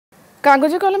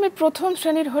কাগজে কলমে প্রথম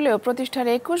শ্রেণীর হলেও প্রতিষ্ঠার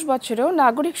 ২১ বছরেও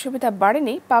নাগরিক সুবিধা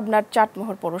বাড়েনি পাবনার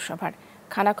চাটমোহর পৌরসভার।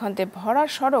 খানাখন্দে ভরা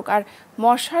সড়ক আর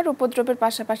মশার উপদ্রবের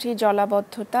পাশাপাশি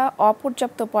জলাবদ্ধতা,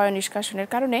 অপর্যাপ্ত পয়ঃনিষ্কাশনের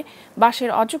কারণে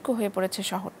বাসের অযোগ্য হয়ে পড়েছে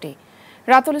শহরটি।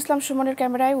 রাতুল ইসলাম সুমনের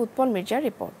ক্যামেরায় উৎপল মির্জার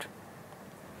রিপোর্ট।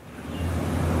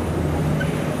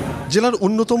 জেলার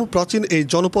অন্যতম প্রাচীন এই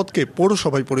জনপদকে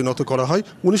পৌরসভায় পরিণত করা হয়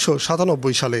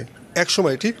 ১৯৯৭ সালে।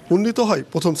 একসময় এটি উন্নীত হয়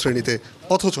প্রথম শ্রেণীতে,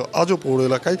 অথচ আজও পৌর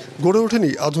এলাকায় গড়ে ওঠেনি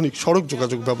আধুনিক সড়ক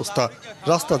যোগাযোগ ব্যবস্থা।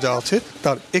 রাস্তা যা আছে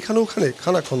তার এখানে ওখানে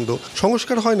খানাখন্দ,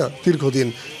 সংস্কার হয় না দীর্ঘদিন।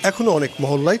 এখনও অনেক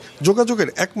মহল্লায় যোগাযোগের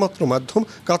একমাত্র মাধ্যম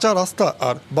কাঁচা রাস্তা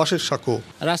আর বাঁশের সাঁকো।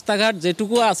 রাস্তাঘাট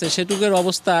যেটুকু আছে সেটুকুর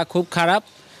অবস্থা খুব খারাপ,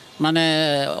 মানে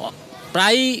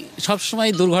প্রায়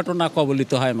সবসময় দুর্ঘটনা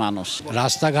কবলিত হয় মানুষ।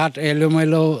 রাস্তাঘাট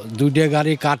এলোমেলো, দুইটা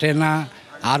গাড়ি কাটে না,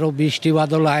 আরও বৃষ্টি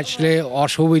বাদল আসলে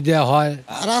অসুবিধা হয়।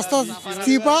 রাস্তা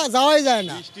চিপা যাওয়াই যায়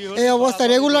না, এই অবস্থা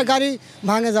রেগুলার গাড়ি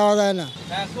ভাঙে যাওয়া যায় না।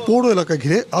 পৌর এলাকা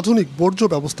ঘিরে আধুনিক বর্জ্য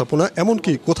ব্যবস্থাপনা,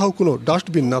 এমনকি কোথাও কোনো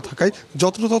ডাস্টবিন না থাকায়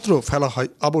যত্রতত্র ফেলা হয়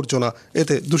আবর্জনা।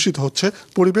 এতে দূষিত হচ্ছে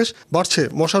পরিবেশ, বাড়ছে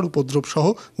মশার উপদ্রব সহ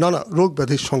নানা রোগ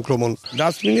ব্যাধির সংক্রমণ।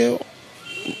 ডাস্টবিনে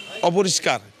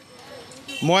অপরিষ্কার,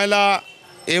 ময়লা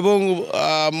এবং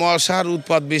মশার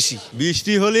উৎপাত বেশি।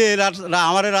 বৃষ্টি হলে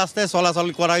আমার রাস্তায় চলাচল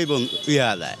করাই ইয়া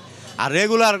যায়, আর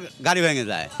রেগুলার গাড়ি ভেঙে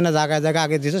যায়। জায়গায় জায়গায়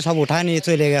আগে দিয়েছে, সব উঠায় নিয়ে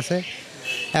চলে গেছে।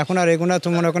 এখন আর এগুলো তো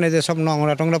মনে করেন যে সব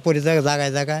নোংরা টোংরা পড়ে যায়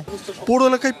জায়গায় জায়গায়। পৌর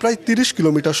এলাকায় প্রায় ৩০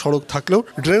 কিলোমিটার সড়ক থাকলেও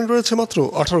ড্রেন রয়েছে মাত্র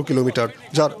 ১৮ কিলোমিটার,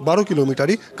 যার ১২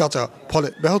 কিলোমিটারই কাঁচা। ফলে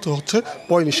ব্যাহত হচ্ছে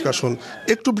পয়ঃনিষ্কাশন।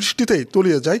 একটু বৃষ্টিতেই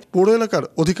তলিয়ে যায় পৌর এলাকার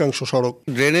অধিকাংশ সড়ক।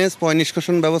 ড্রেনেজ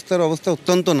পয়ঃনিষ্কাশন ব্যবস্থার অবস্থা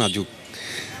অত্যন্ত নাজুক,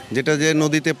 যেটা যে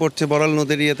নদীতে পড়ছে, বড়াল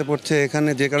নদীর ইয়েতে পড়ছে, এখানে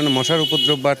যে কারণে মশার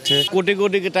উপদ্রব বাড়ছে। কোটি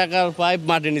কোটি টাকার পাইপ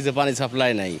মাটির নিচে, পানি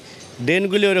সাপ্লাই নাই,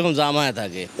 ড্রেনগুলি ওরকম জামা হয়ে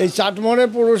থাকে। এই চাটমোহরে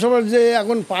পৌরসভার যে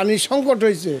এখন পানির সংকট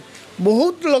হয়েছে,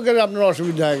 বহুত লোকের আপনার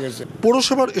অসুবিধা হয়ে গেছে।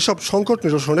 পৌরসভার এসব সংকট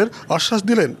নিরসনের আশ্বাস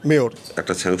দিলেন মেয়র।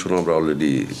 একটা স্যাংশন আমরা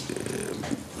অলরেডি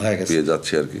পেয়ে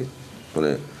যাচ্ছি আর কি,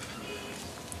 মানে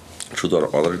শুধু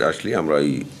অথরিটি আসলেই আমরা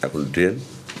এই এখন ড্রেন,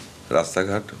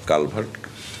 রাস্তাঘাট, কালভার্ট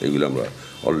এগুলো আমরা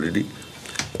অলরেডি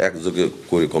একযোগে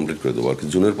করে কমপ্লিট করে দেবো আর কি।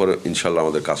 জুনের পরে ইনশাল্লাহ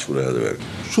আমাদের কাজ শুরু হয়ে যাবে আর কি।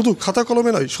 শুধু খাতা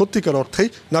কলমে নয়, সত্যিকার অর্থেই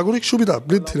নাগরিক সুবিধা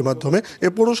বৃদ্ধির মাধ্যমে এ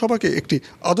পৌরসভাকে একটি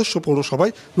আদর্শ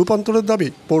পৌরসভায় রূপান্তরের দাবি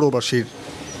পৌরবাসীর।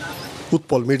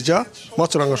 উৎপল মির্জা,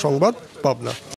 মাছরাঙ্গা সংবাদ, পাবনা।